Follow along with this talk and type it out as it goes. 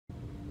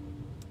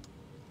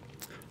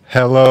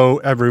Hello,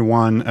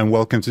 everyone, and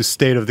welcome to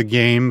State of the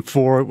Game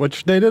for,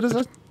 which date is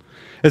it?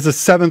 It's the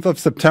 7th of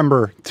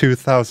September,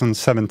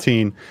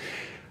 2017.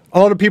 A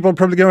lot of people are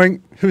probably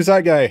going, who's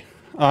that guy?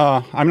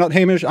 I'm not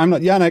Hamish, I'm not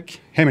Yannick.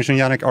 Hamish and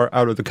Yannick are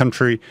out of the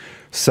country.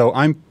 So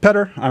I'm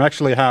Petter. I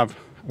actually have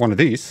one of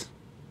these.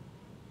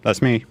 That's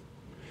me.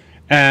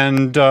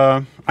 And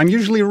I'm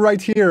usually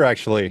right here,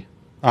 actually.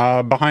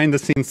 Behind the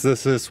scenes,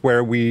 this is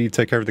where we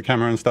take care of the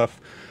camera and stuff.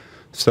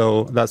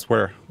 So that's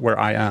where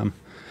I am.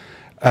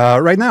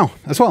 Right now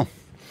as well.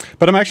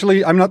 But I'm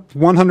not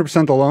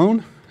 100%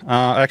 alone.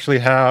 I actually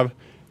have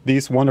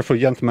these wonderful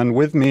gentlemen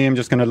with me. I'm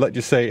just going to let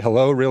you say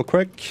hello real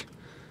quick.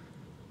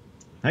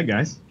 Hi,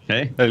 guys.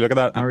 Hey. Hey, look at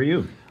that. How are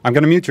you? I'm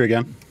going to mute you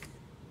again.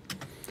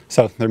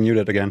 So they're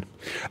muted again.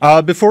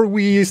 Before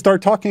we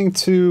start talking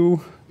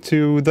to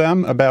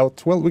them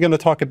about, well, we're going to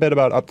talk a bit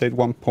about update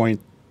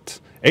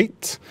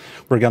 1.8.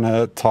 We're going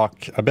to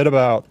talk a bit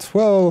about,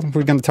 well,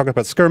 we're going to talk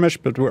about Skirmish,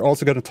 but we're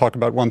also going to talk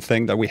about one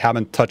thing that we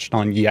haven't touched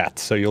on yet.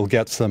 So you'll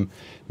get some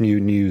new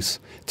news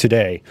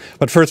today.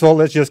 But first of all,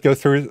 let's just go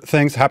through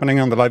things happening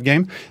on the live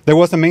game. There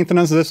was a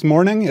maintenance this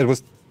morning.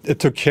 It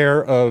took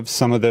care of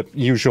some of the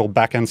usual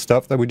backend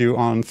stuff that we do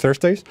on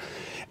Thursdays.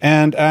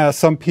 And as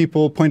some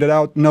people pointed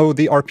out, no,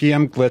 the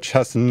RPM glitch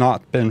has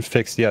not been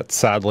fixed yet,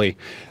 sadly.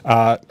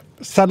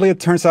 Sadly, it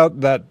turns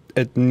out that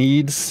it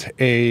needs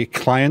a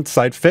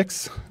client-side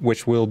fix,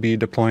 which we'll be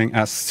deploying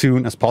as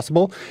soon as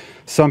possible.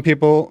 Some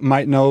people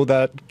might know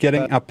that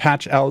getting a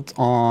patch out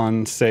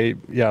on, say,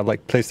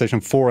 like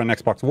PlayStation 4 and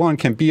Xbox One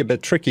can be a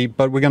bit tricky,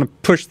 but we're going to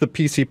push the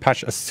PC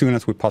patch as soon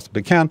as we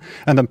possibly can,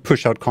 and then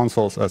push out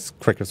consoles as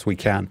quick as we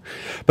can.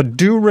 But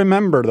do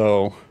remember,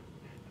 though,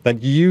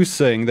 that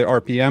using the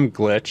RPM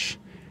glitch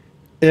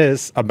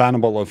is a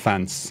bannable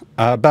offense.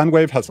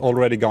 Bandwave has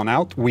already gone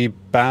out. We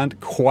banned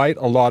quite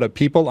a lot of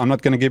people. I'm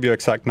not going to give you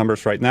exact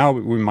numbers right now.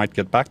 We might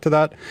get back to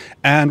that.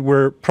 And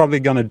we're probably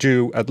going to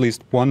do at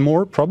least one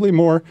more, probably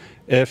more,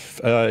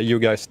 if you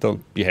guys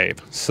don't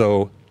behave.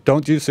 So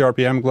don't use the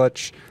RPM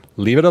glitch.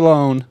 Leave it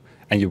alone,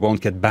 and you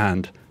won't get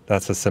banned.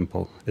 That's as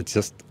simple. It's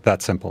just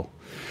that simple.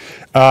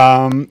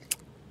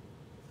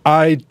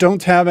 I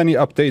don't have any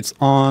updates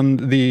on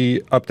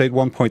the update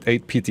 1.8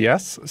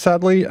 PTS,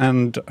 sadly,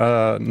 and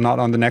not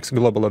on the next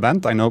global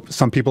event. I know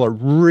some people are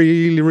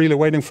really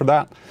waiting for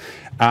that,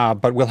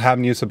 but we'll have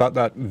news about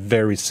that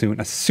very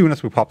soon. As soon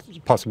as we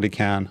possibly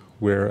can,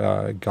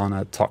 we're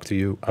gonna talk to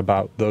you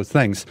about those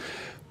things.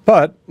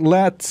 But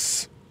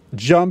let's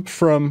jump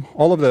from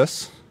all of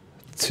this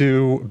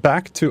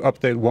back to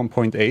update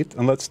 1.8,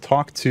 and let's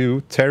talk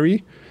to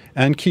Terry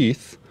and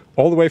Keith,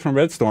 all the way from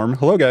Redstorm.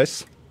 Hello,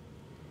 guys.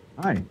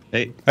 Hi.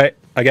 Hey. Hey,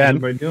 again.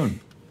 How's everybody doing?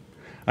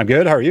 I'm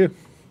good. How are you?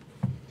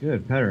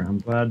 Good, Petter. I'm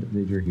glad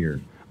that you're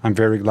here. I'm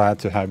very glad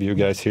to have you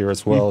guys here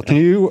as well. Can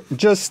you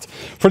just,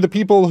 for the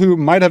people who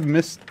might have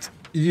missed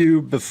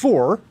you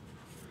before,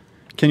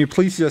 can you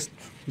please just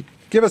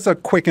give us a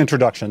quick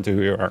introduction to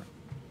who you are?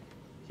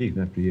 Keith,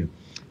 after you.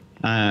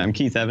 I'm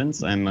Keith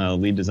Evans. I'm a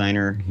lead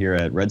designer here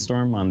at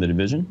Redstorm on The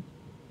Division.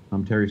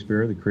 I'm Terry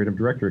Spear, the creative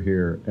director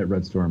here at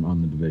Redstorm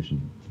on The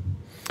Division.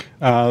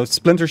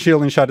 Splinter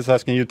Shield in chat is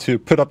asking you to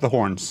put up the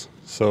horns.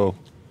 So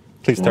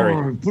please, Terry.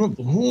 Oh, put up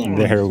the horns.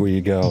 There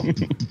we go.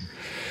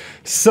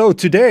 So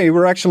today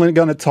we're actually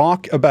going to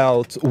talk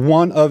about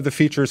one of the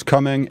features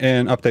coming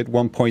in update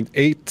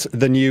 1.8,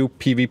 the new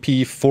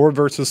PvP 4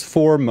 versus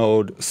 4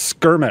 mode,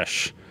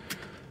 Skirmish.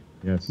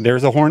 Yes. There are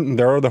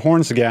the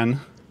horns again.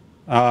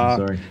 I'm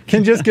sorry.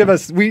 Can you just give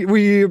us,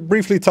 we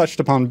briefly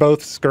touched upon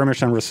both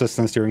Skirmish and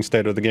Resistance during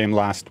State of the Game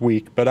last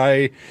week,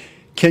 but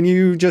can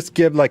you just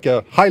give like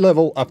a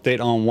high-level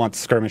update on what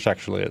Skirmish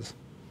actually is?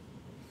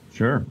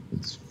 Sure.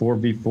 It's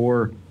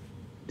 4v4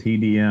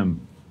 TDM,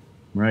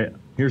 right?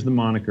 Here's the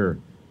moniker.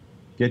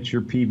 Get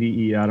your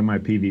PvE out of my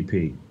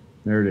PvP.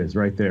 There it is,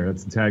 right there.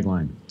 That's the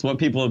tagline. It's what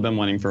people have been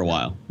wanting for a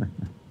while.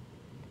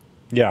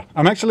 Yeah.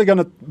 I'm actually going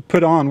to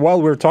put on, while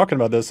we're talking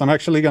about this, I'm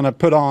actually going to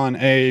put on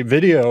a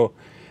video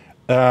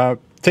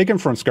taken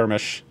from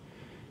Skirmish.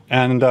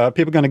 And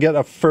people are going to get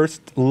a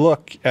first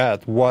look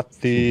at what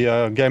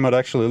the game mode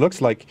actually looks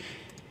like.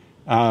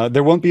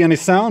 There won't be any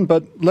sound,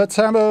 but let's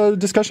have a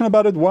discussion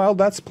about it while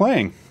that's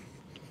playing.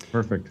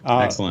 Perfect.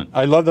 Excellent.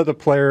 I love that the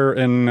player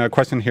in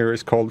question here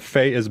is called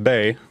Faye is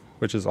Bay,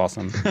 which is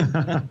awesome.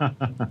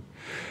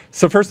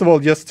 So first of all,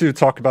 just to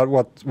talk about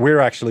what we're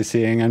actually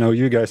seeing, I know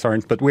you guys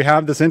aren't, but we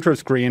have this intro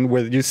screen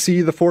with, you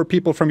see the 4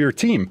 people from your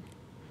team.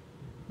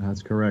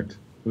 That's correct.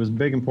 It was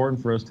big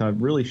important for us to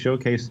really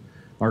showcase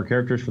our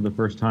characters for the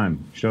first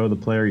time. Show the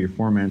player your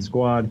 4-man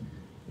squad,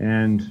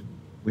 and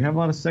we have a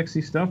lot of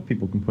sexy stuff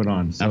people can put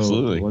on. So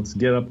absolutely. Let's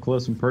get up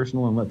close and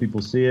personal and let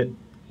people see it,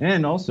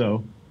 and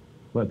also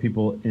let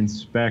people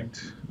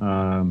inspect.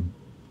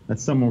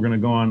 That's something we're going to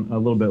go on a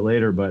little bit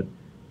later, but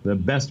the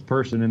best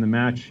person in the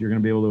match, you're going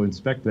to be able to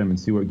inspect them and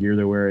see what gear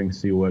they're wearing,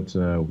 see what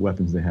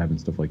weapons they have and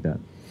stuff like that.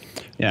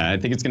 Yeah, I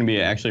think it's going to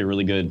be actually a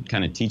really good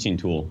kind of teaching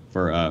tool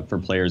for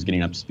players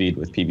getting up to speed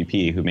with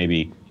PvP who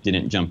maybe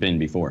didn't jump in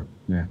before.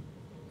 Yeah.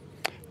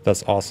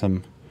 That's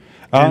awesome.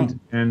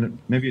 And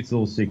maybe it's a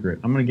little secret.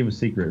 I'm going to give a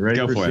secret. Ready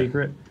Go for for a it.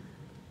 secret?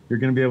 You're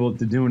going to be able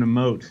to do an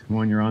emote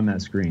when you're on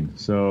that screen.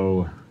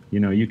 So,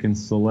 you can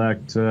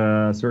select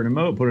a certain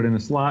emote, put it in a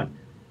slot,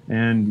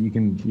 and you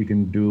can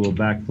do a little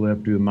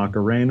backflip, do the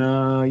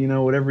Macarena,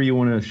 whatever you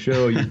want to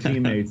show your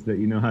teammates that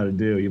you know how to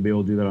do. You'll be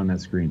able to do that on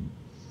that screen.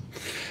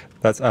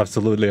 That's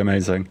absolutely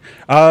amazing.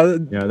 Yeah,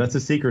 that's a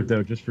secret,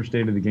 though, just for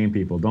State of the Game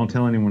people. Don't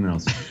tell anyone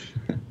else.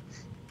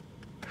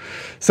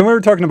 So we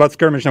were talking about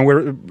skirmish,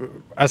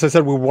 and as I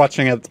said, we're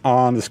watching it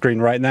on the screen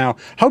right now.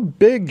 How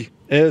big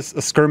is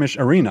a skirmish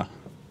arena?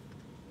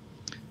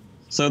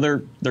 So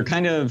they're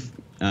kind of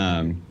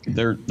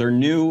they're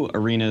new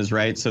arenas,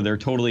 right? So they're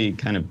totally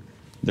kind of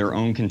their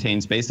own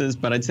contained spaces,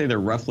 but I'd say they're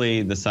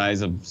roughly the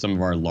size of some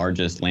of our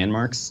largest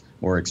landmarks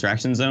or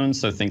extraction zones.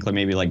 So think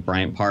maybe like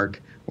Bryant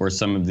Park or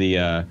some of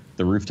the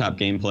rooftop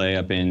gameplay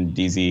up in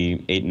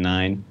DZ 8 and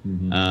 9.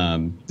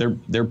 Mm-hmm.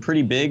 They're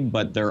pretty big,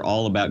 but they're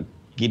all about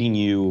getting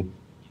you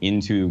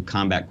into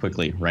combat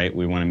quickly, right?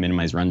 We want to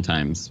minimize run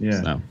times.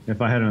 Yeah. So.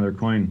 If I had another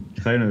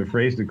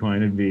phrase to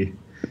coin,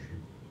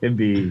 it'd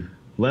be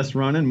less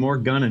running, more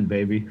gunning,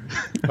 baby.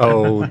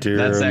 Oh dear.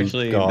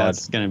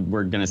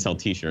 We're gonna sell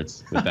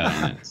T-shirts with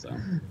that on it. So.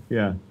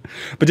 Yeah.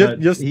 But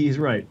just he's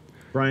right.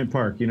 Bryant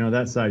Park,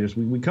 that side.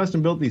 We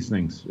custom built these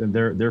things.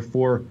 They're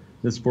for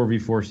this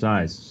 4v4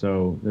 size,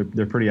 so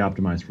they're pretty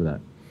optimized for that.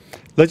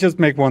 Let's just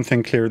make one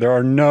thing clear. There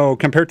are no,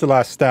 compared to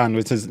Last Stand,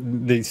 which is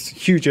these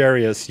huge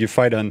areas you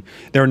fight in,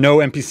 there are no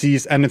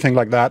NPCs, anything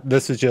like that.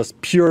 This is just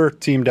pure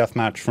team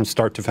deathmatch from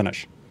start to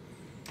finish.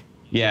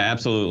 Yeah,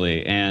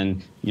 absolutely.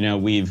 And,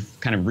 we've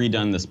kind of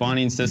redone the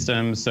spawning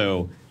system.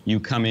 So you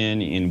come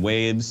in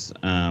waves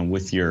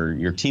with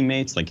your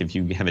teammates. Like if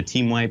you have a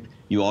team wipe,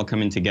 you all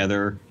come in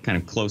together, kind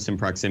of close in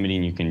proximity,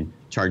 and you can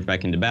charge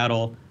back into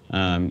battle.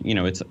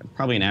 It's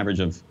probably an average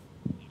of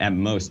at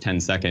most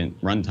 10-second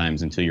run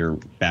times until you're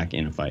back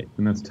in a fight.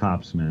 And that's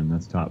tops, man.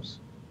 That's tops.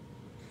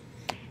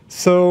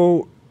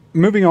 So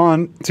moving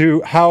on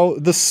to how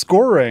the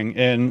scoring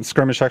in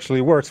Skirmish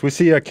actually works. We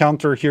see a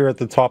counter here at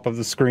the top of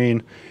the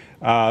screen.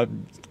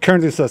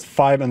 Currently says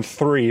 5 and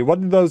 3. What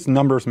do those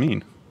numbers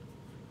mean?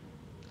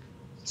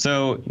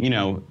 So,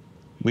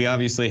 we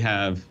obviously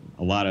have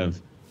a lot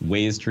of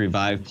ways to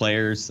revive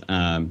players.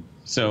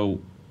 So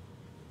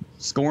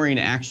scoring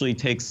actually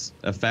takes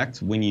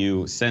effect when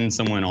you send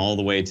someone all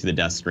the way to the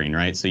death screen,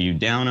 right? So you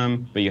down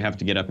them, but you have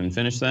to get up and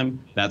finish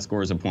them. That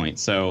scores a point.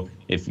 So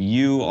if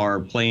you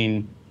are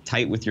playing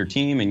tight with your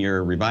team and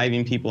you're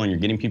reviving people and you're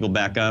getting people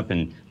back up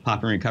and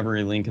popping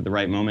recovery link at the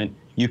right moment,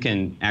 you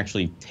can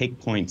actually take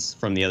points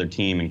from the other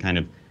team and kind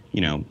of,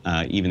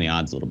 even the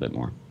odds a little bit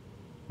more.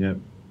 Yep.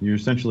 You're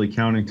essentially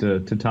counting to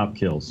top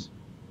kills.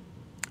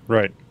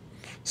 Right.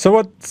 So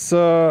what's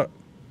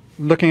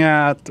looking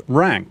at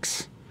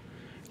ranks?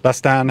 Last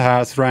Stand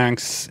has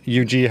ranks,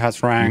 UG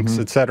has ranks,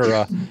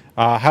 etc.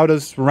 How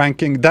does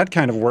that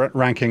kind of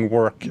ranking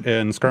work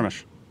in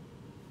Skirmish?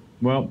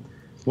 Well,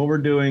 what we're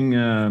doing,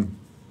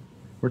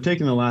 we're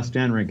taking the Last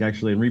Stand rank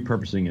actually and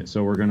repurposing it.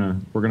 So we're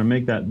gonna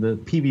make that the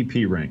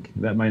PvP rank.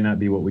 That might not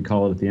be what we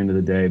call it at the end of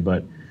the day,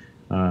 but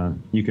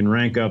you can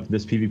rank up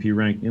this PvP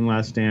rank in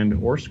Last Stand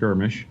or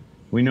Skirmish.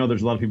 We know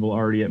there's a lot of people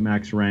already at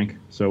max rank,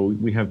 so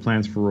we have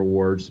plans for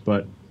rewards.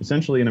 But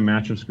essentially, in a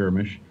match of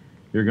Skirmish,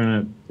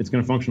 it's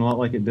gonna function a lot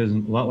like it does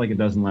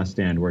in Last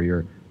Stand, where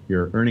you're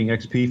earning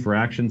XP for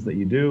actions that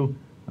you do,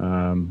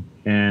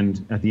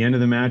 and at the end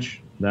of the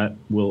match, that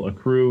will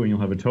accrue, and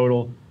you'll have a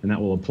total, and that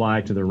will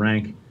apply to the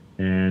rank,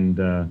 and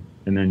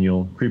then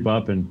you'll creep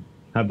up and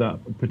have the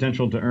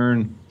potential to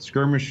earn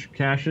Skirmish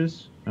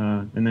caches,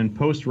 and then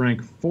post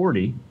rank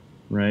 40,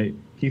 right?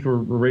 Keith, we're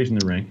raising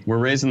the rank. We're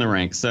raising the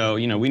rank. So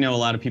we know a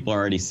lot of people are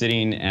already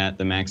sitting at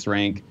the max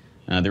rank.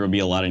 There will be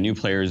a lot of new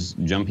players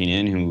jumping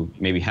in who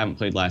maybe haven't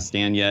played Last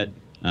Stand yet.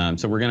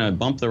 So we're going to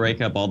bump the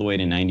rank up all the way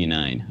to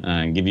 99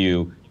 and give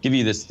you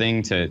this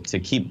thing to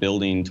keep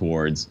building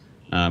towards.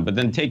 But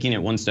then taking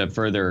it one step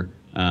further,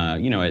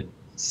 at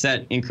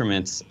set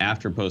increments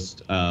after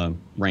post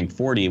rank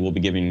 40, we'll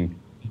be giving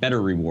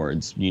better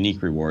rewards,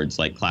 unique rewards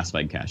like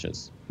classified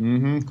caches.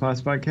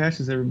 Classified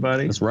caches,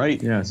 everybody. That's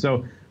right. Yeah.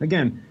 So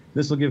again,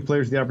 this will give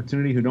players the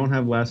opportunity who don't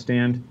have Last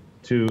Stand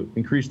to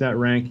increase that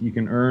rank. You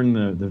can earn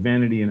the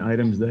vanity and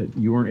items that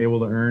you weren't able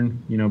to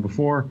earn,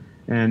 before,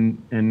 and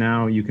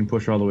now you can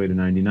push all the way to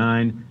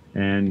 99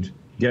 and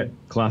get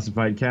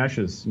classified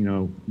caches.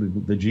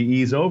 The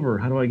GE's over.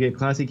 How do I get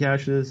classy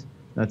caches?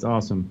 That's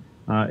awesome.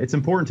 It's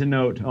important to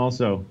note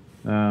also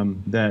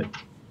that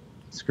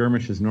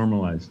Skirmish is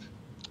normalized,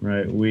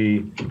 right?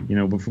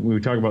 Before we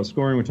talk about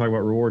scoring, we talk about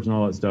rewards and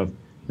all that stuff.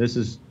 This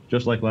is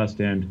just like Last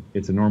Stand.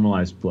 It's a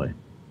normalized play.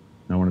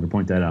 I wanted to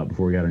point that out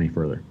before we got any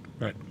further.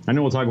 Right. I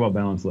know we'll talk about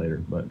balance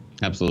later, but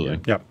absolutely.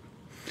 Yeah.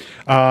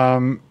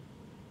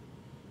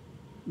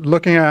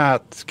 Looking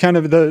at kind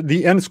of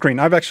the end screen,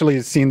 I've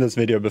actually seen this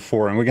video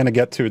before, and we're going to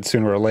get to it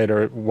sooner or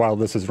later while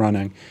this is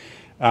running.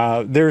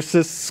 There's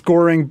this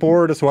scoring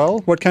board as well.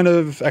 What kind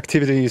of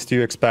activities do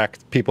you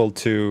expect people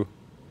to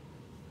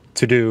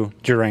do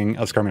during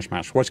a skirmish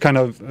match? What kind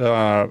of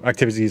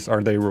activities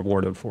are they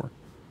rewarded for?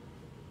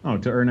 Oh,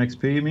 to earn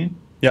XP, you mean?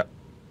 Yeah.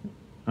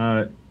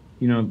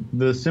 You know,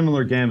 the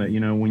similar gamut.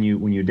 You know, when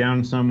you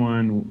down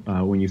someone,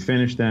 when you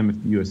finish them, if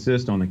you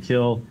assist on a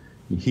kill,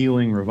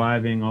 healing,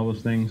 reviving, all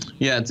those things.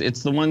 Yeah,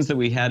 it's the ones that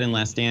we had in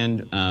Last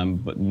Stand.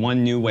 But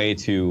one new way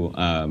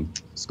to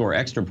score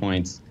extra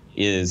points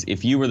is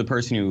if you were the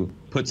person who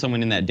put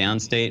someone in that down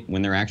state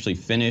when they're actually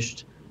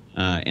finished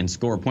and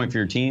score a point for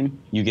your team,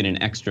 you get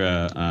an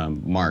extra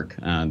mark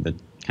that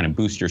kind of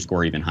boosts your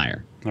score even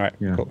higher. All right,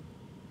 Yeah. cool.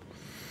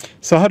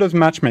 So how does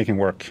matchmaking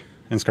work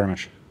in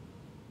Skirmish?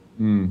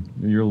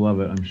 You'll love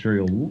it. I'm sure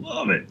you'll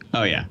love it.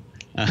 Oh yeah.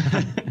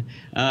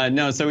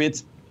 No, so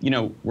it's, you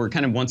know, we're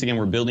kind of, once again,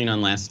 we're building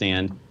on Last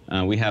Stand.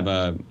 We have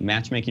a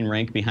matchmaking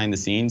rank behind the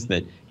scenes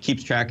that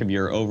keeps track of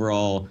your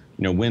overall,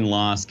 you know,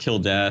 win-loss,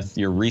 kill-death,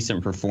 your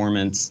recent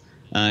performance,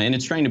 and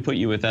it's trying to put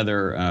you with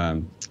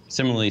other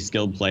similarly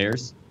skilled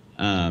players.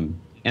 And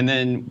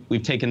then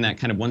we've taken that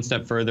kind of one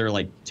step further,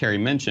 like Terry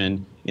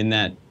mentioned, in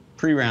that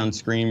pre-round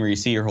screen where you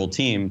see your whole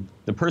team.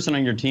 The person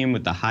on your team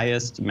with the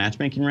highest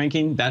matchmaking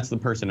ranking, that's the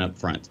person up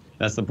front.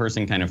 That's the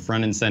person kind of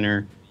front and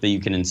center that you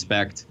can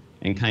inspect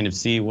and kind of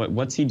see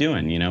what's he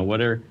doing, you know,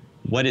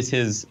 what is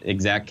his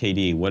exact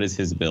KD, what is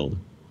his build?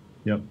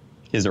 Yep.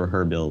 His or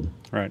her build.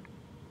 Right.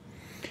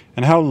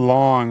 And how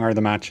long are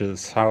the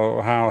matches?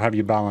 How have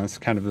you balanced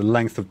kind of the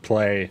length of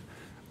play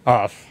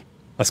of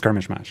a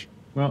skirmish match?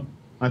 Well,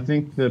 I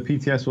think the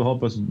PTS will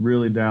help us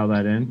really dial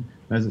that in.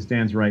 As it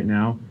stands right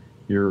now,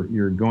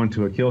 you're going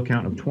to a kill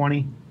count of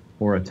 20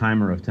 or a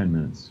timer of 10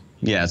 minutes.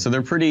 Yeah, so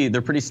they're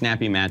pretty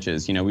snappy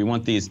matches. You know, we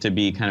want these to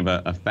be kind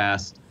of a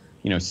fast,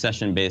 you know,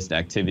 session-based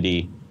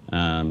activity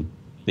that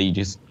you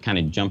just kind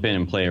of jump in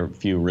and play a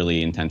few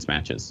really intense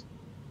matches.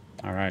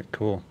 All right,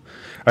 cool.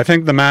 I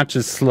think the match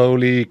is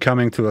slowly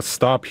coming to a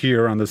stop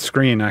here on the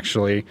screen,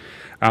 actually.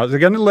 They're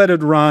going to let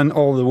it run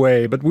all the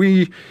way, but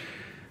we're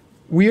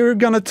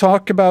going to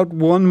talk about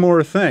one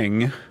more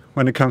thing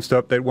when it comes to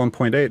update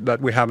 1.8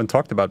 that we haven't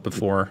talked about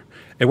before.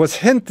 It was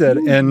hinted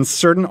in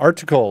certain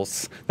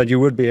articles that you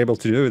would be able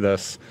to do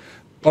this.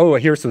 Oh,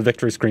 here's the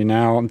victory screen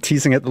now. I'm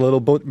teasing it a little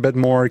bit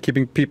more,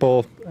 keeping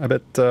people a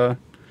bit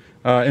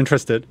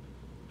interested.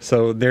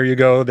 So there you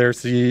go.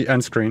 There's the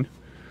end screen.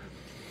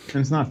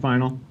 And it's not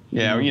final.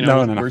 Yeah, you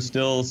know, No. we're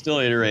still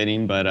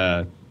iterating,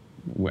 but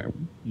we're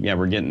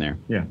getting there.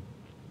 Yeah.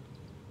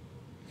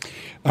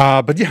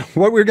 But yeah,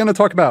 what we're going to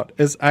talk about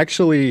is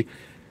actually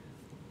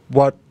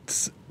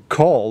what's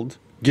called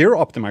gear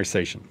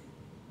optimization.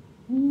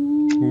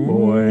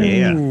 Boy,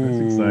 Yeah. that's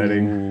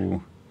exciting.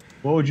 Ooh.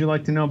 What would you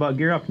like to know about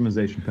gear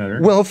optimization, Petter?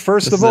 Well,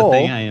 first This of is the all,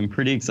 thing I am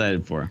pretty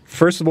excited for.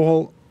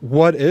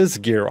 what is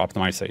gear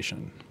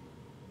optimization?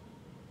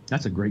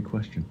 That's a great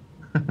question.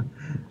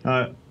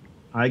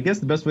 I guess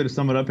the best way to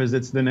sum it up is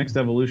it's the next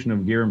evolution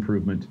of gear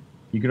improvement.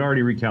 You could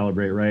already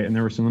recalibrate, right? And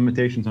there were some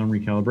limitations on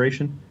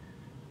recalibration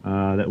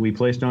that we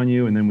placed on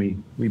you, and then we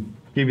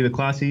gave you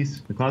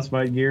the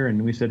classified gear,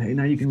 and we said, hey,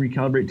 now you can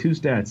recalibrate 2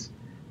 stats.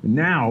 But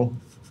now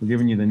we're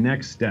giving you the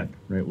next step,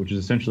 right, which is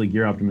essentially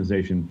gear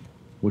optimization,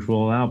 which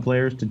will allow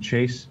players to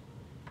chase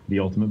the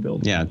ultimate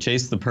build. Yeah,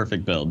 chase the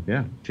perfect build.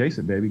 Yeah, chase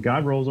it, baby.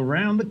 God rolls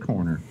around the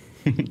corner.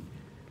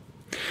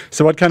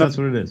 So what kind That's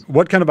what it is.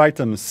 What kind of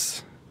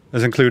items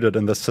is included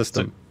in this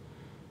system?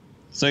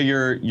 So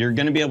you're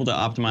going to be able to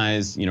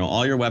optimize, you know,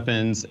 all your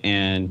weapons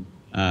and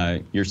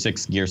your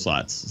 6 gear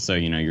slots. So,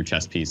 you know, your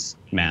chest piece,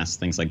 mass,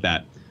 things like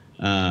that.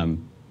 And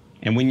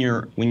when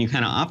you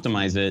kind of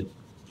optimize it,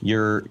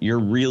 you're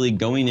really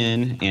going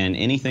in, and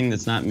anything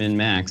that's not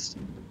min-maxed,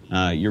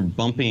 you're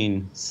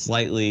bumping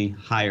slightly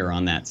higher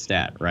on that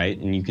stat, right?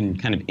 And you can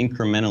kind of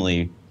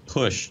incrementally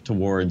push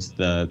towards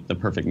the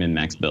perfect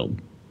min-max build.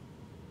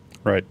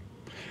 Right.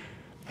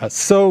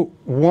 So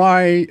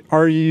why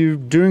are you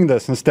doing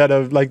this instead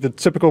of like the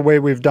typical way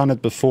we've done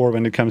it before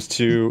when it comes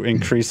to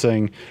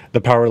increasing the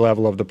power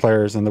level of the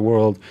players in the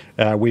world?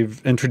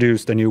 We've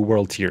introduced a new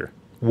world tier.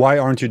 Why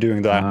aren't you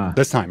doing that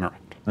this time around?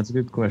 That's a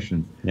good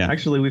question. Yeah.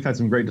 Actually, we've had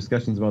some great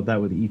discussions about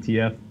that with the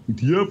ETF.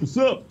 ETF, what's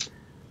up?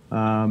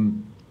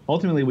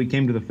 Ultimately, we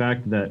came to the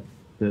fact that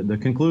the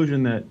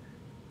conclusion that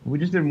we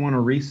just didn't want to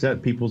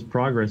reset people's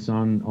progress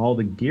on all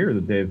the gear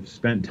that they've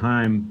spent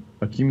time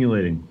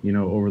accumulating, you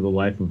know, over the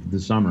life of the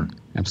summer.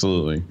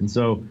 Absolutely. And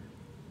so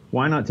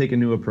why not take a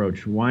new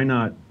approach? Why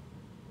not?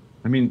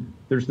 I mean,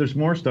 there's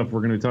more stuff we're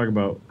going to talk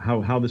about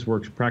how this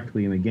works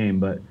practically in the game,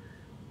 but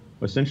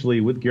essentially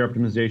with gear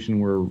optimization,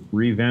 we're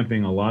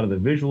revamping a lot of the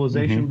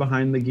visualization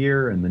behind the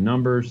gear and the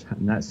numbers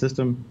and that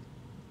system.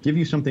 Give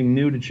you something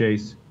new to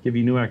chase, give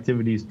you new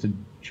activities to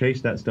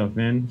chase that stuff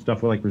in,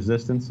 stuff like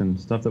resistance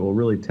and stuff that will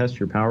really test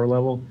your power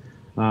level.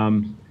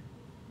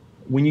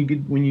 When you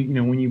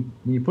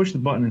push the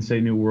button and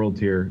say new world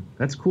tier,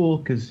 that's cool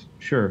because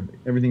sure,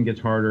 everything gets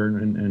harder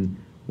and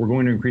we're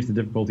going to increase the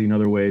difficulty in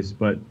other ways,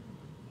 but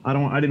I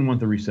didn't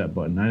want the reset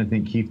button. I didn't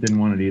think Keith didn't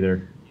want it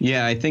either.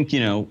 Yeah, I think, you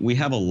know, we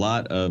have a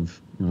lot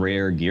of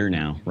rare gear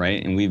now,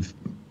 right? And we've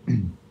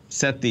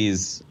set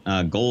these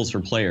goals for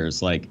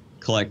players, like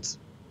collect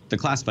the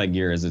classified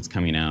gear as it's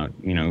coming out,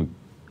 you know,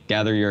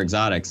 gather your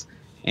exotics.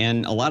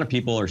 And a lot of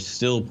people are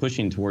still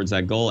pushing towards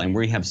that goal, and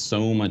we have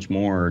so much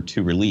more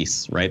to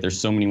release, right? There's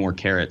so many more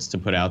carrots to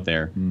put out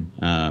there.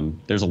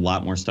 There's a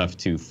lot more stuff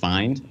to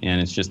find, and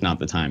it's just not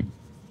the time.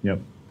 Yep.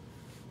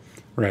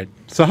 Right.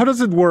 So how does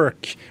it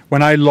work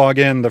when I log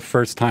in the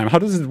first time? How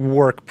does it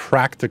work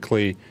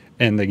practically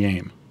in the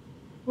game?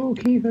 Oh,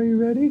 Keith, are you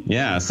ready?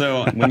 Yeah,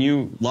 so when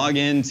you log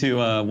into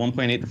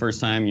 1.8 the first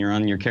time, you're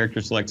on your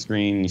character select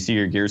screen, you see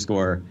your gear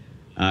score.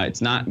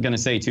 It's not going to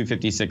say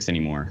 256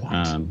 anymore.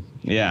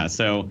 Yeah,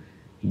 so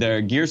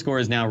the gear score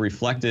is now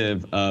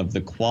reflective of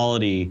the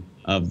quality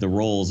of the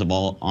rolls of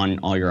on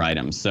all your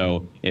items.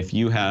 So if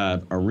you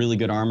have a really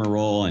good armor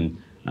roll and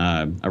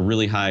a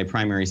really high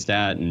primary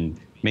stat and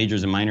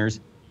majors and minors,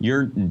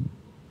 your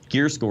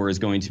gear score is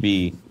going to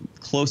be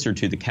closer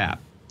to the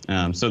cap.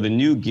 So the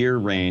new gear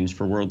range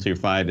for World Tier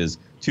 5 is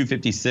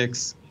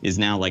 256 is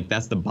now like,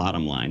 that's the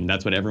bottom line.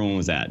 That's what everyone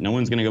was at. No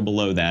one's going to go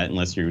below that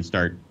unless you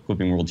start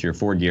equipping World Tier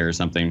 4 gear or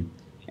something.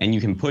 And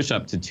you can push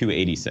up to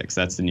 286.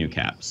 That's the new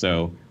cap.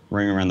 So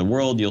running around the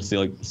world, you'll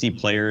see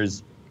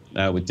players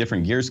with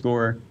different gear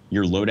score,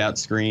 your loadout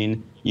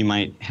screen. You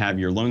might have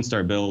your Lone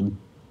Star build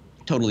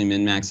totally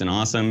min-max and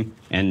awesome,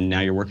 and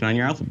now you're working on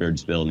your Alpha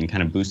Birds build and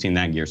kind of boosting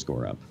that gear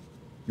score up.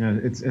 Yeah,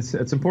 it's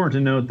important to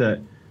note that,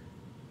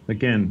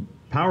 again,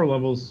 power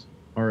levels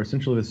are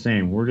essentially the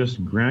same. We're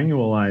just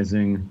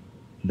granularizing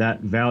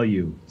that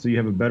value so you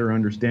have a better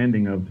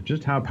understanding of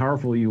just how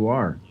powerful you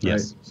are.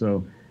 Yes. Right?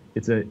 So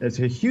it's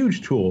a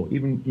huge tool.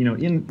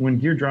 Even when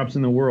gear drops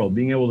in the world,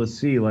 being able to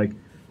see like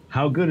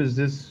how good is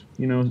this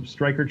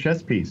striker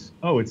chest piece?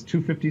 Oh, it's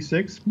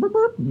 256. Burp,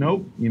 burp.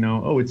 Nope.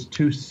 Oh, it's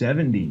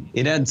 270.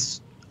 It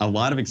adds a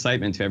lot of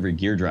excitement to every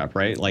gear drop,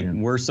 right? Like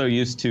we're so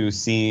used to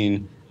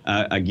seeing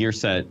a gear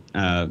set.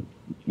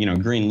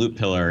 Green loot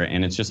pillar,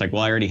 and it's just like,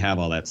 well, I already have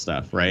all that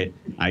stuff, right?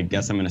 I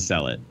guess I'm going to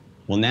sell it.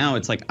 Well, now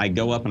it's like I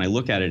go up and I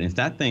look at it, and if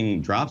that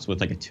thing drops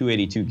with like a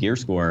 282 gear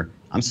score,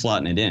 I'm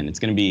slotting it in. It's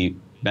going to be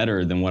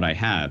better than what I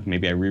have.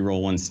 Maybe I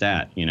reroll one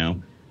stat,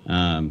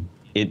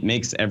 It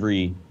makes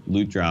every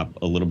loot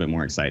drop a little bit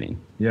more exciting.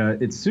 Yeah,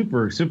 it's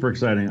super, super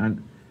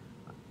exciting.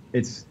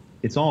 It's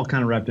all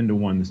kind of wrapped into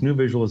one. This new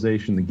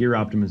visualization, the gear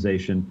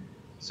optimization.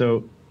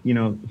 So,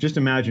 just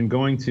imagine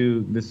going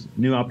to this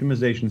new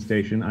optimization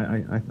station.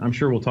 I'm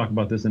sure we'll talk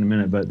about this in a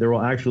minute, but there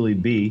will actually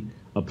be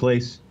a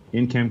place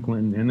in Camp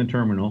Clinton in the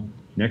terminal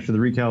next to the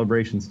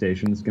recalibration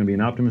station. It's going to be an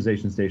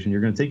optimization station. You're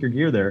going to take your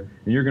gear there,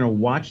 and you're going to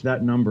watch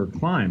that number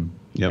climb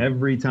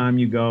every time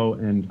you go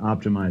and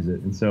optimize it.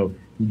 And so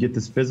you get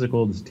this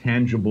physical, this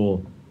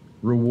tangible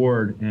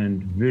reward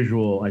and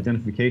visual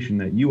identification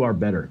that you are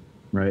better,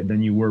 right,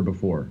 than you were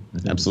before.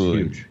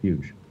 Absolutely. Huge,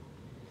 huge.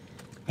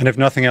 And if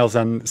nothing else,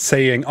 then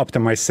saying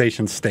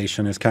optimization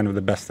station is kind of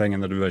the best thing in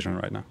the division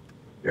right now.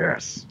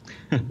 Yes.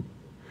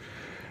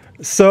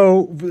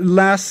 So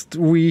last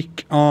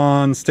week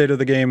on State of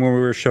the Game, when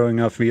we were showing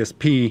off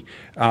VSP,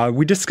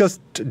 we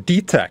discussed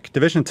D-Tech,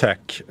 Division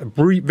Tech,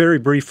 very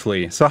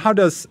briefly. So how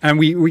does, and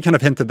we kind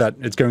of hinted that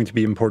it's going to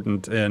be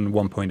important in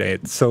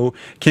 1.8. So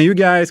can you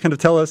guys kind of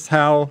tell us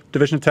how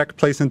Division Tech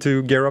plays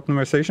into gear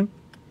optimization?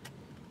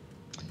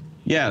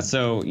 Yeah,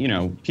 so,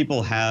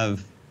 people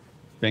have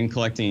been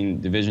collecting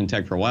Division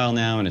Tech for a while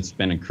now, and it's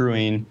been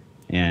accruing,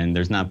 and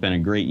there's not been a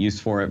great use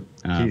for it.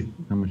 Keith,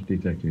 how much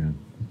D-Tech do you have?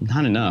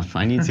 Not enough.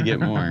 I need to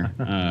get more.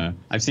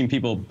 I've seen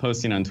people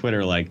posting on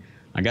Twitter like,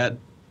 I got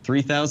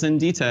 3,000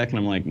 D-Tech, and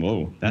I'm like,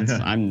 whoa,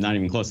 I'm not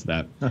even close to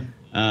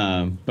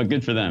that. But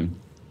good for them.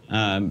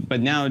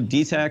 But now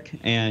D-Tech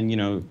and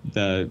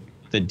the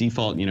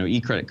default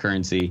e-credit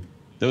currency,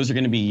 those are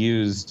going to be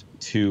used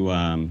to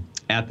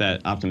at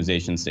that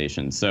optimization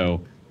station.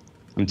 So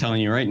I'm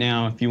telling you right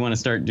now, if you want to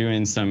start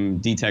doing some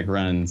D-Tech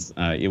runs,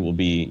 it will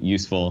be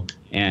useful,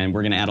 and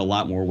we're going to add a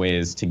lot more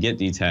ways to get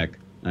D-Tech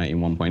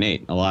in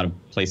 1.8, a lot of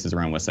places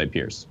around Westside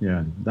Piers.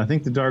 Yeah, I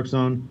think the Dark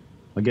Zone,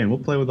 again, we'll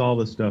play with all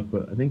this stuff,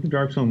 but I think the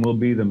Dark Zone will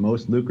be the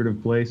most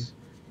lucrative place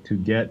to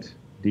get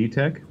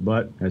D-Tech,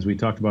 but as we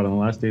talked about on the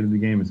last State of the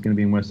Game, it's going to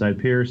be in Westside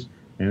Piers,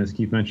 and as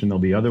Keith mentioned, there'll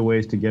be other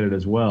ways to get it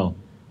as well,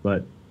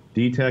 but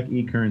D-Tech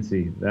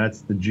e-currency,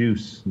 that's the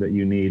juice that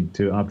you need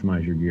to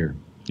optimize your gear.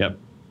 Yep.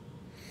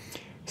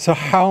 So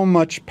how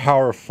much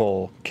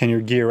powerful can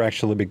your gear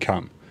actually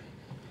become?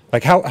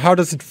 Like how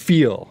does it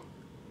feel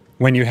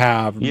when you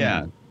have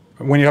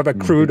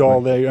accrued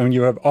all the and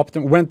you have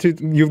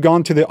you've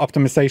gone to the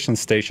optimization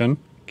station?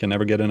 Can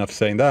never get enough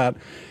saying that.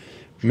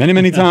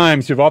 Many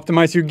times you've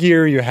optimized your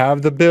gear, you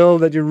have the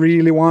build that you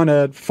really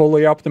wanted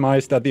fully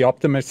optimized at the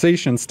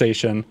optimization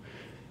station.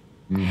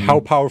 How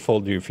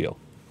powerful do you feel?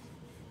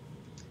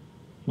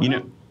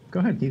 Well, go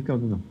ahead, Keith, go.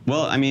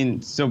 Well, I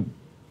mean, so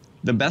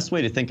the best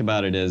way to think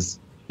about it is,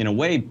 in a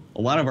way,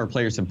 a lot of our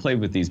players have played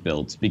with these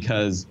builds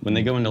because when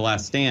they go into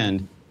Last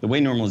Stand, the way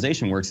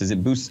normalization works is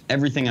it boosts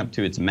everything up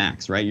to its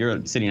max, right?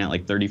 You're sitting at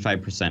like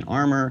 35%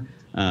 armor.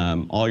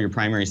 All your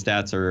primary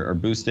stats are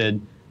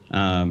boosted.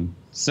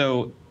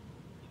 So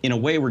in a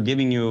way, we're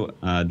giving you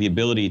the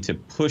ability to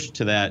push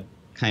to that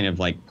kind of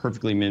like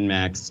perfectly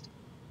min-maxed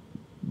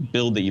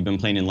build that you've been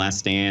playing in Last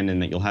Stand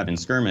and that you'll have in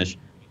Skirmish,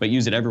 but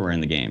use it everywhere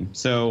in the game.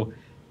 So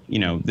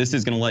this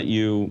is going to let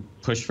you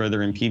push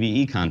further in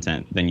PvE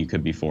content than you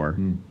could before.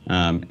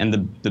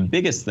 And the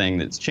biggest thing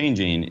that's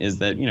changing is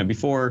that,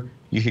 before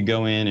you could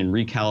go in and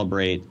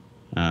recalibrate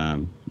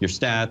your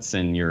stats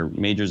and your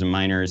majors and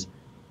minors,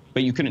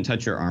 but you couldn't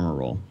touch your armor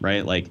roll,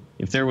 right? Like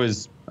if there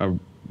was a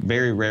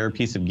very rare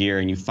piece of gear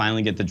and you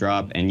finally get the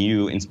drop and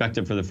you inspect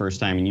it for the first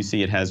time and you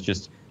see it has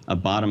just a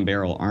bottom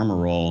barrel armor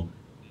roll,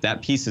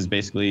 that piece is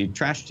basically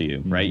trash to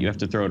you, right? You have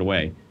to throw it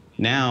away.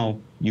 Now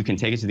you can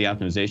take it to the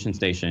optimization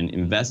station,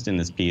 invest in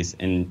this piece,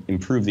 and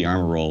improve the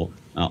armor roll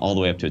all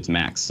the way up to its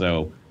max.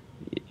 So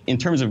in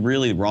terms of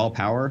really raw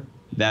power,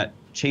 that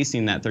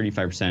chasing that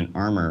 35%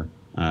 armor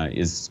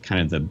is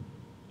kind of the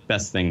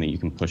best thing that you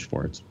can push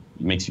for. It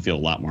makes you feel a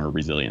lot more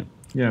resilient.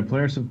 Yeah,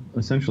 players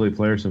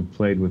have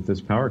played with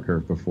this power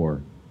curve before,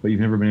 but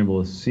you've never been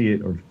able to see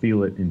it or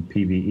feel it in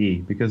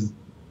PvE because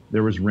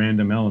there was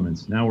random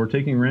elements. Now we're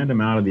taking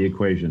random out of the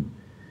equation.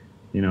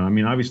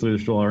 Obviously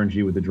there's still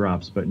RNG with the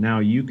drops, but now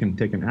you can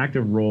take an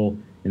active role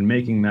in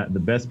making that the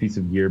best piece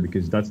of gear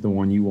because that's the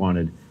one you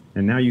wanted.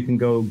 And now you can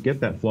go get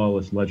that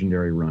flawless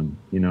legendary run,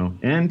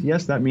 And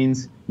yes, that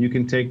means you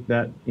can take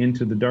that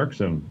into the dark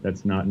zone.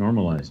 That's not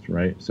normalized,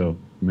 right? So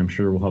I'm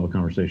sure we'll have a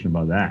conversation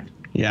about that.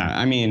 Yeah,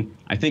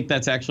 I think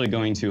that's actually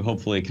going to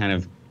hopefully kind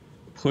of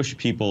push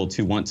people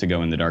to want to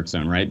go in the dark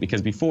zone, right?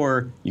 Because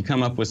before you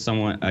come up with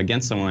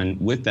against someone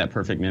with that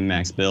perfect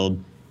min-max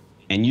build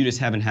and you just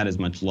haven't had as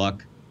much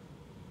luck,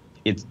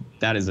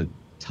 that is a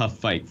tough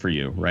fight for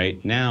you,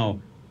 right? Now,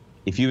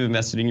 if you've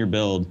invested in your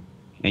build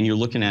and you're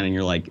looking at it and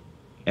you're like,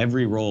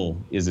 every roll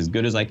is as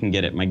good as I can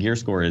get it. My gear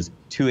score is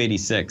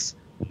 286,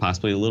 or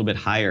possibly a little bit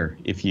higher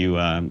if you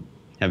have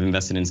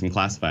invested in some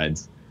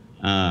classifieds.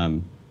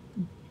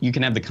 You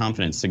can have the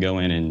confidence to go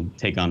in and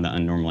take on the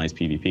unnormalized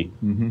PvP.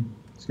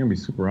 It's going to be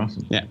super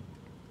awesome. Yeah.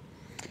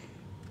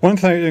 One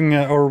thing,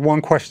 or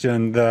one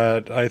question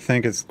that I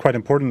think is quite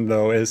important,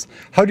 though, is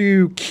how do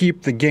you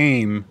keep the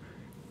game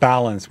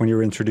balanced when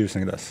you're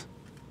introducing this?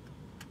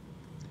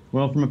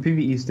 Well, from a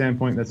PvE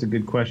standpoint, that's a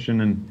good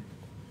question, and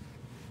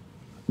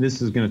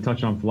this is going to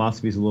touch on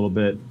philosophies a little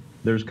bit.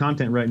 There's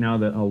content right now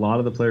that a lot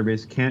of the player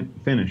base can't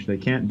finish, they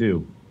can't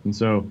do. And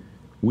so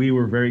we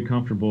were very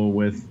comfortable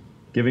with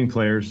giving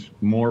players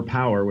more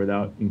power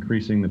without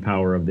increasing the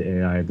power of the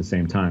AI at the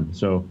same time.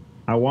 So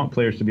I want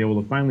players to be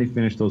able to finally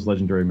finish those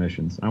legendary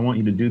missions. I want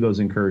you to do those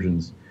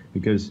incursions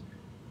because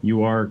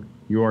you are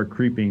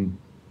creeping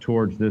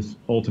towards this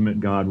ultimate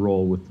god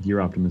role with gear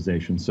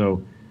optimization.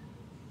 So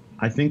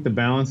I think the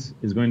balance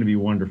is going to be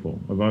wonderful.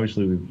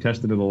 Obviously, we've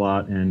tested it a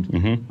lot,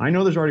 and I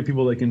know there's already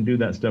people that can do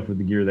that stuff with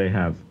the gear they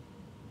have.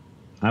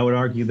 I would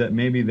argue that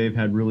maybe they've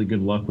had really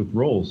good luck with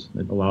roles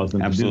that allows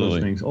them to do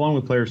those things, along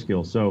with player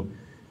skill. So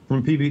from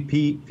a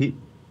PvE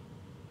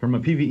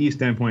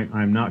standpoint,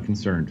 I'm not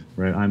concerned,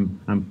 right?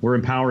 We're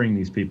empowering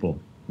these people.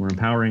 We're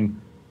empowering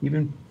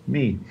even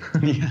me,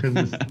 because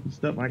there's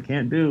stuff I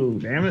can't do,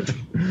 damn it.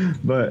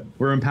 But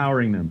we're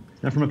empowering them.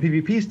 Now, from a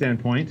PvP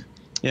standpoint,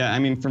 yeah,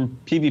 from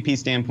PvP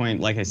standpoint,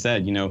 like I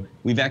said,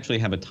 we've actually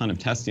have a ton of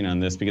testing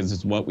on this because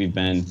it's what we've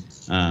been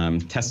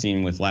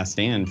testing with Last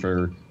Stand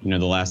for, the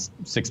last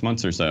 6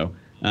 months or so.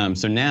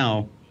 So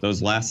now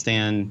those Last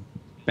Stand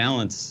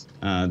balance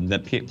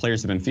that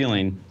players have been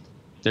feeling,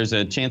 there's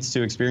a chance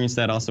to experience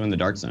that also in the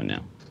Dark Zone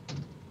now.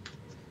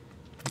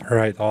 All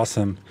right,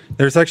 awesome.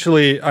 There's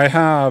actually, I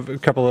have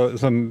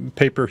some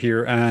paper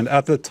here, and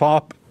at the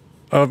top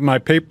of my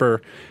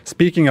paper,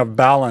 speaking of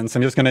balance,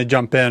 I'm just going to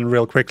jump in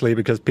real quickly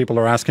because people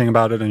are asking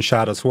about it in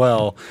chat as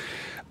well.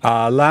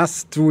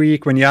 Last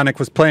week when Yannick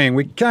was playing,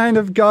 we kind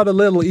of got a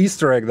little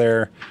Easter egg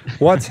there.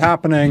 What's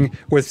happening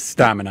with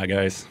stamina,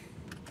 guys?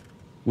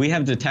 We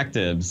have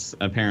detectives,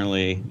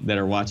 apparently, that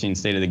are watching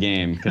State of the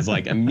Game, because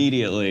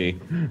immediately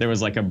there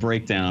was a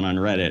breakdown on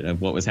Reddit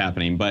of what was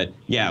happening. But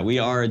yeah, we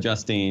are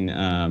adjusting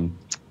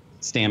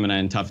stamina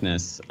and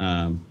toughness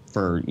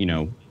for,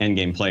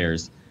 endgame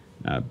players.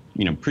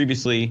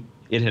 Previously,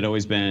 it had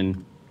always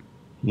been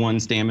 1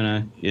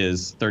 stamina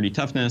is 30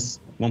 toughness,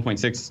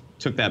 1.6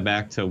 took that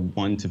back to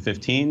 1 to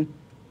 15.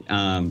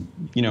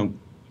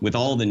 With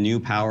all the new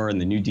power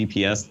and the new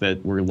DPS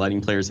that we're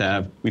letting players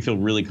have, we feel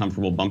really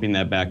comfortable bumping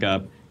that back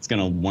up. It's going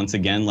to, once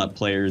again, let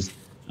players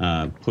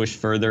push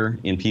further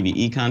in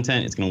PvE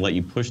content. It's going to let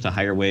you push to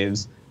higher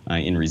waves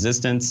in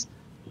resistance.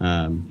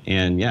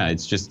 And yeah,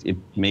 it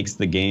makes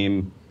the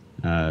game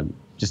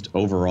just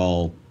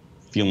overall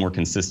feel more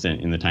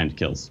consistent in the time to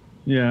kills.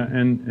 Yeah,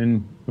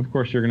 and of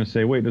course you're going to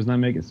say, wait, doesn't that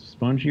make it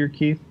spongier,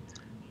 Keith?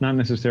 Not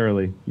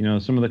necessarily.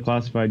 Some of the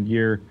classified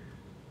gear,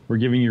 we're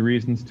giving you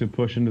reasons to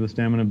push into the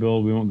stamina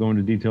build. We won't go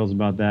into details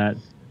about that,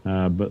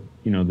 but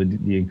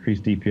the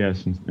increased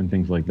DPS and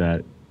things like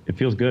that, it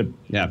feels good.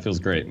 Yeah, it feels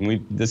great.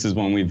 And this is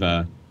one we've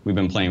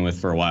been playing with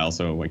for a while,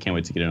 so I can't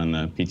wait to get it on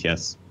the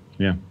PTS.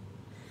 Yeah.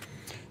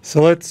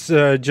 So let's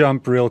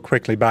jump real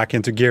quickly back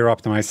into gear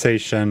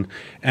optimization,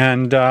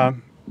 and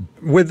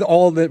with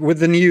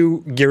the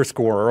new gear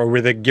score, or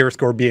with the gear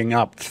score being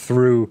up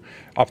through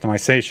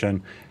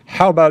optimization,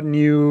 how about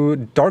new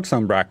Dark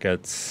Zone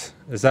brackets?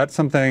 Is that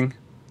something?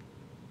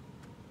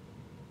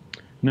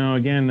 No,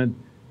 again,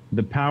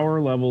 the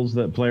power levels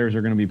that players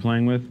are going to be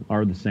playing with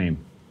are the same,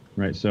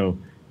 right? So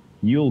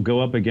you'll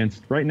go up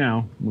against, right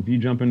now, if you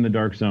jump in the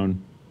Dark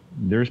Zone,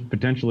 there's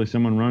potentially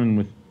someone running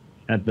with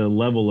at the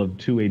level of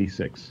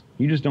 286.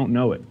 You just don't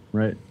know it,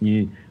 right?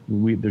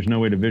 There's no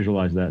way to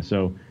visualize that.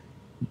 So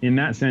in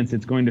that sense,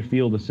 it's going to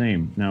feel the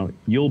same. Now,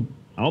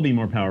 I'll be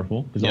more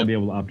powerful because I'll be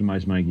able to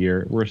optimize my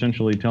gear. We're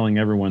essentially telling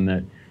everyone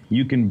that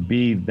you can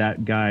be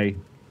that guy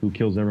who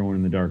kills everyone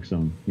in the Dark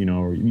Zone,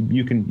 or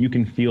you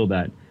can feel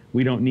that.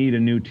 We don't need a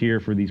new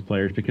tier for these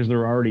players because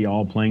they're already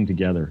all playing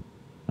together.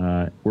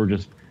 We're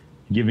just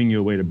giving you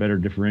a way to better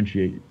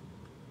differentiate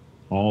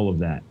all of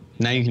that.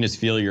 Now you can just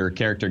feel your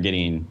character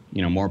getting,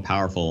 more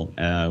powerful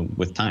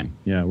with time.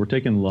 Yeah, we're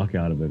taking luck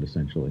out of it,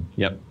 essentially.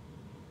 Yep.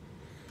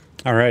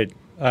 All right.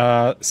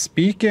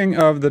 Speaking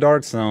of the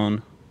Dark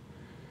Zone,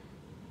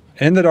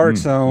 in the Dark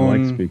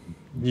Zone,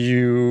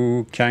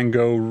 you can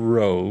go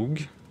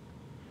rogue.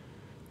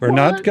 We're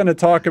not going to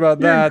talk about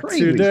that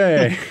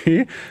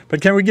today,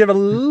 but can we give a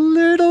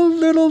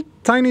little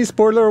tiny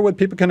spoiler of what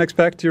people can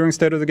expect during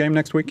State of the Game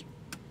next week?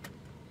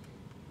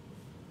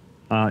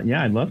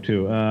 Yeah, I'd love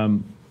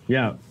to.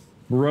 Yeah,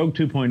 Rogue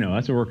 2.0,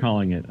 that's what we're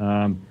calling it.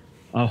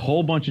 A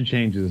whole bunch of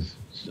changes.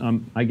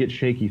 I get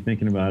shaky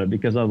thinking about it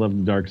because I love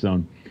the Dark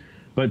Zone.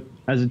 But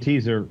as a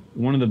teaser,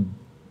 one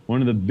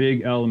of the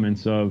big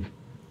elements of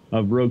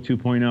Rogue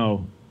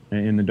 2.0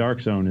 in the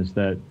Dark Zone is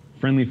that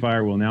friendly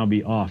fire will now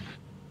be off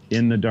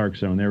in the Dark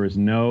Zone. There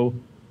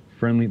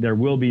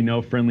will be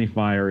no friendly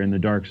fire in the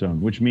Dark Zone,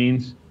 which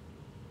means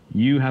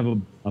you have a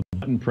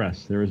button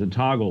press. There is a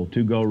toggle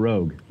to go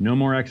rogue. No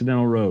more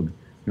accidental rogue.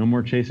 No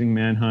more chasing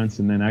manhunts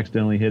and then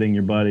accidentally hitting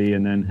your buddy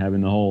and then having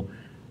the whole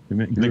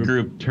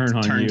group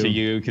turn to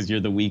you because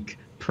you're the weak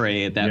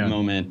prey at that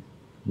moment.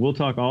 We'll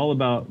talk all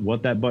about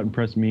what that button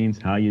press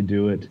means, how you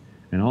do it,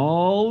 and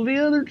all the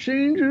other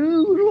changes.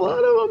 There's a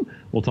lot of them.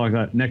 We'll talk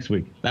about next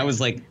week. That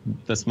was like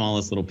the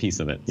smallest little piece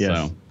of it. Yes.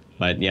 So,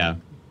 but yeah,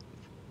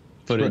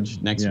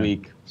 footage next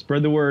week.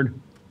 Spread the word.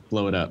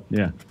 Blow it up.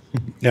 Yeah.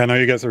 Yeah, I know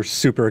you guys are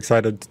super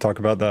excited to talk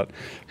about that.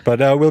 But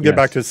we'll get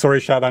back to it. Sorry,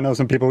 Shad. I know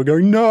some people are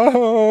going,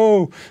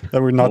 no,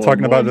 that we're not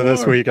talking about it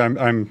this week.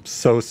 I'm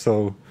so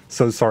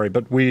sorry.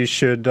 But we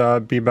should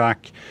be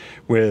back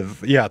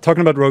with,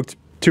 talking about Rogue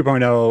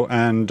 2.0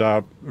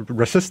 and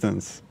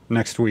Resistance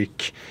next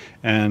week.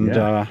 And it's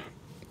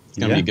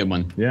going to be a good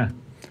one. Yeah.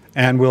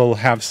 And we'll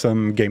have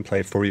some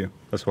gameplay for you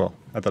as well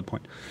at that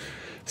point.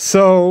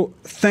 So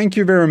thank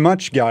you very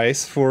much,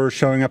 guys, for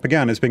showing up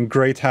again. It's been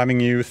great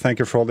having you. Thank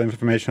you for all the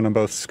information on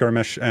both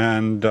skirmish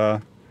and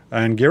gear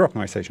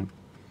optimization.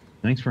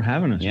 Thanks for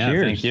having us. Yeah,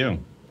 Cheers. thank you.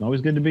 Always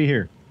good to be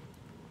here.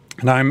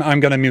 And I'm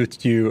going to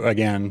mute you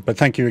again. But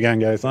thank you again,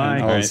 guys. Bye.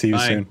 And I'll see you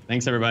soon.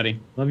 Thanks, everybody.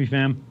 Love you,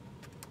 fam.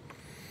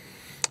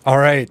 All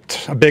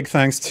right. A big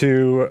thanks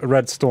to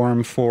Red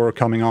Storm for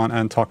coming on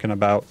and talking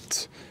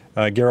about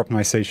gear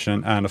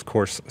optimization and, of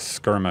course,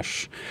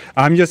 skirmish.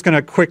 I'm just going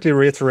to quickly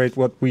reiterate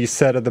what we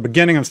said at the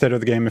beginning of State of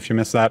the Game, if you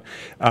missed that.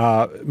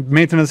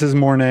 Maintenance this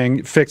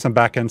morning, fix some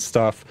backend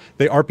stuff.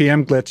 The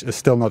RPM glitch is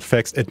still not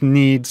fixed. It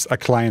needs a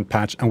client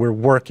patch, and we're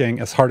working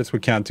as hard as we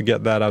can to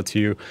get that out to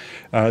you.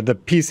 The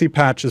PC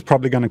patch is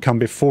probably going to come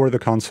before the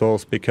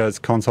consoles, because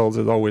consoles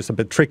is always a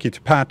bit tricky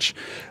to patch,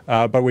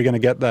 but we're going to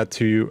get that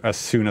to you as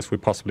soon as we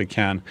possibly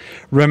can.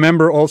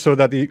 Remember also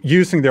that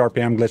using the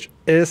RPM glitch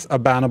is a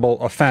bannable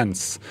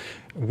offense.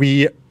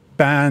 We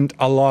banned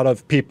a lot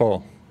of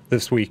people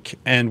this week,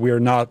 and we are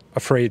not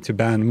afraid to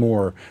ban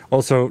more.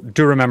 Also,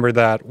 do remember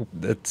that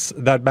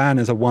that ban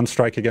is a one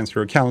strike against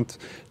your account.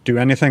 Do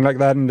anything like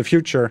that in the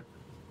future,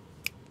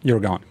 you're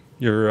gone.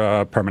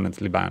 You're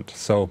permanently banned.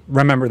 So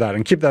remember that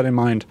and keep that in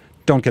mind.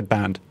 Don't get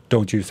banned.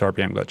 Don't use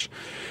RPM glitch.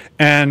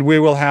 And we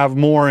will have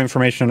more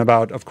information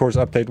about, of course,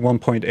 update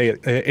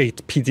 1.8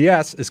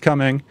 PTS is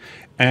coming.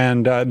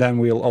 And then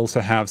we'll also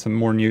have some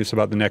more news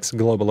about the next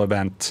global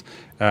event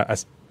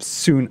as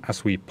soon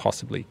as we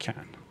possibly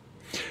can.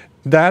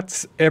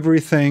 That's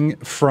everything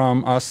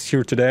from us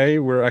here today.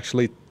 We're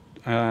actually,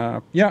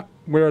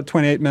 we're at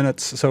 28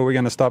 minutes, so we're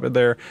going to stop it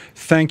there.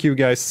 Thank you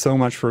guys so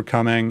much for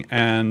coming.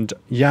 And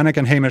Yannick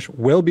and Hamish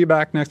will be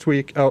back next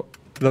week. Oh,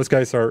 those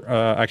guys are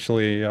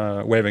actually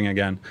waving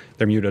again.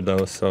 They're muted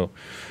though, so.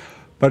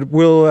 But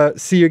we'll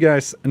see you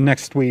guys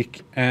next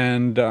week.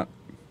 And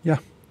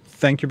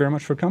thank you very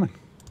much for coming.